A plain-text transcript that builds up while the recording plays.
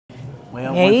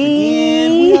Well, once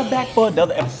again, we are back for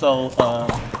another episode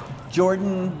of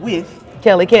Jordan with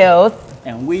Kelly Kells.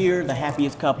 And we're the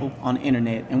happiest couple on the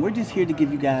internet. And we're just here to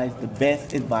give you guys the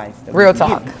best advice. That Real we can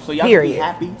talk. give you. So y'all Period.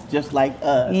 can be happy just like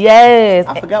us. Yes.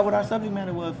 I forgot what our subject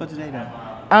matter was for today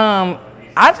though.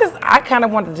 I kind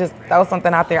of want to just throw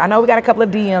something out there. I know we got a couple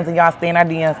of DMs and y'all stay in our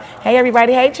DMs. Hey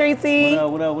everybody, hey Tracy. What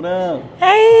up, what up, what up?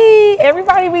 Hey,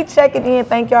 everybody be checking in.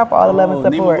 Thank y'all for all the love and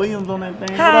support. Nima Williams on that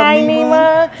thing. Hi, what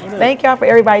up, Nima. Thank y'all for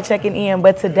everybody checking in.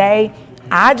 But today,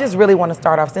 I just really want to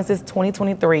start off, since it's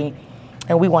 2023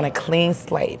 and we want a clean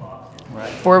slate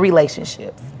for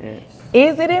relationships. Yes.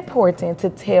 Is it important to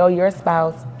tell your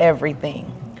spouse everything?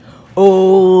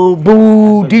 Oh,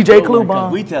 boo, DJ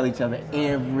Clubon. We tell each other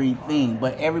everything,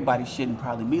 but everybody shouldn't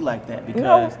probably be like that because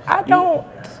No, I don't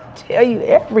tell you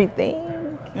everything.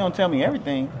 You don't tell me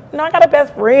everything. No, I got a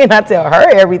best friend. I tell her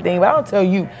everything, but I don't tell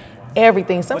you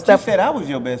everything. Some But stuff. you said I was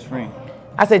your best friend.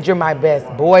 I said you're my best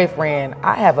boyfriend.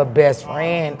 I have a best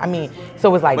friend. I mean,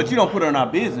 so it's like. But you don't put her in our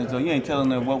business, though. You ain't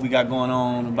telling her what we got going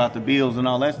on about the bills and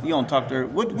all that. You don't talk to her.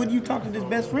 What do you talk to this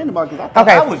best friend about? Because I thought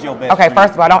I was your best friend. Okay,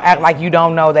 first of all, don't act like you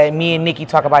don't know that me and Nikki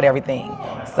talk about everything.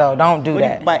 So don't do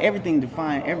that. By everything,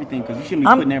 define everything, because you shouldn't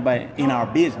be putting everybody in our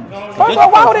business. First of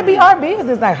all, why would it be our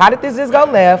business? Like, how did this just go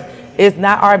left? It's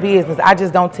not our business. I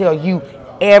just don't tell you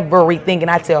everything, and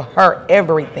I tell her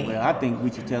everything. Well, I think we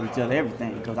should tell each other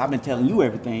everything, because I've been telling you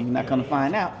everything, and I come to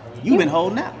find out you've been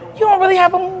holding out. You don't really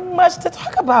have much to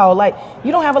talk about. Like,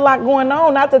 you don't have a lot going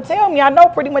on. Not to tell me. I know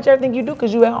pretty much everything you do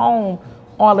because you at home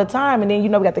all the time, and then we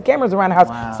got the cameras around the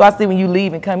house, so I see when you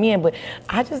leave and come in. But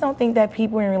I just don't think that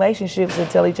people in relationships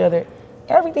should tell each other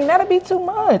everything. That'd be too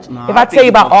much. No, if I tell you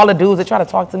about all the dudes that try to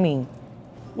talk to me.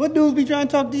 What dudes be trying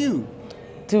to talk to you?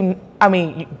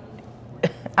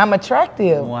 I'm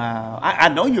attractive. Wow. I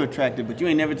know you're attractive, but you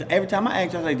ain't never, every time I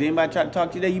ask you, I was like, did anybody try to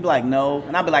talk to you there? You be like, no.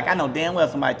 And I be like, I know damn well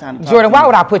somebody trying to talk Jordan, to you. why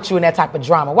would I put you in that type of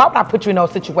drama? Why would I put you in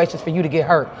those situations for you to get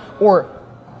hurt? Or,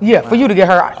 for you to get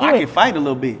hurt. I can fight a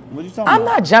little bit. What are you talking about? I'm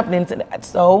not jumping into that.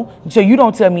 So you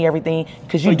don't tell me everything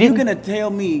because you didn't. You're going to tell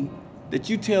me that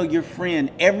you tell your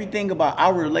friend everything about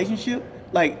our relationship?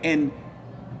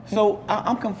 So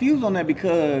I'm confused on that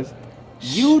because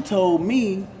you told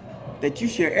me that you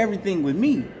share everything with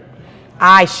me.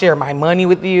 I share my money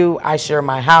with you. I share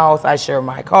my house. I share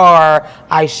my car.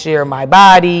 I share my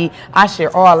body. I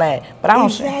share all that. But I don't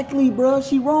Exactly, bro.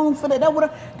 She wrong for that. That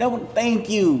would.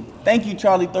 Thank you,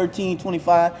 Charlie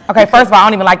 1325. Okay, first of all, I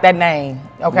don't even like that name.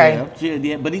 Okay.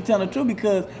 Yeah, but he's telling the truth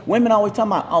because women always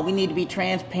talking about, oh, we need to be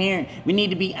transparent. We need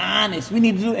to be honest. We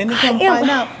need to do, and then come find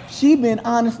out she been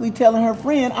honestly telling her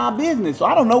friend our business. So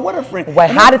I don't know what her friend. Wait,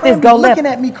 how did this go left?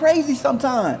 Looking at me crazy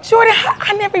sometimes. Jordan,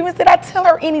 I never even said I tell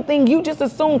her anything. You just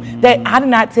assume that I did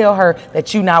not tell her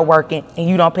that you not working and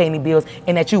you don't pay any bills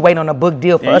and that you wait on a book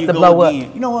deal for us to blow up.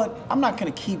 You know what? I'm not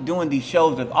gonna keep doing these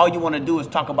shows if all you want to do is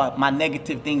talk about my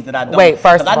negative things that I don't. Wait,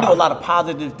 first of all, I do a lot of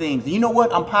positive things. And you know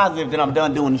what? I'm positive that I'm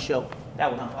done doing the show. That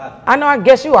was I'm positive. I know. I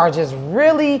guess you are just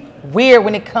really weird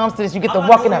when it comes to this. You get to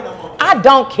walking up. I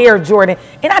don't care, Jordan,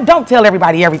 and I don't tell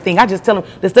everybody everything. I just tell them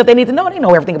the stuff they need to know. They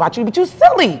know everything about you, but you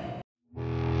silly.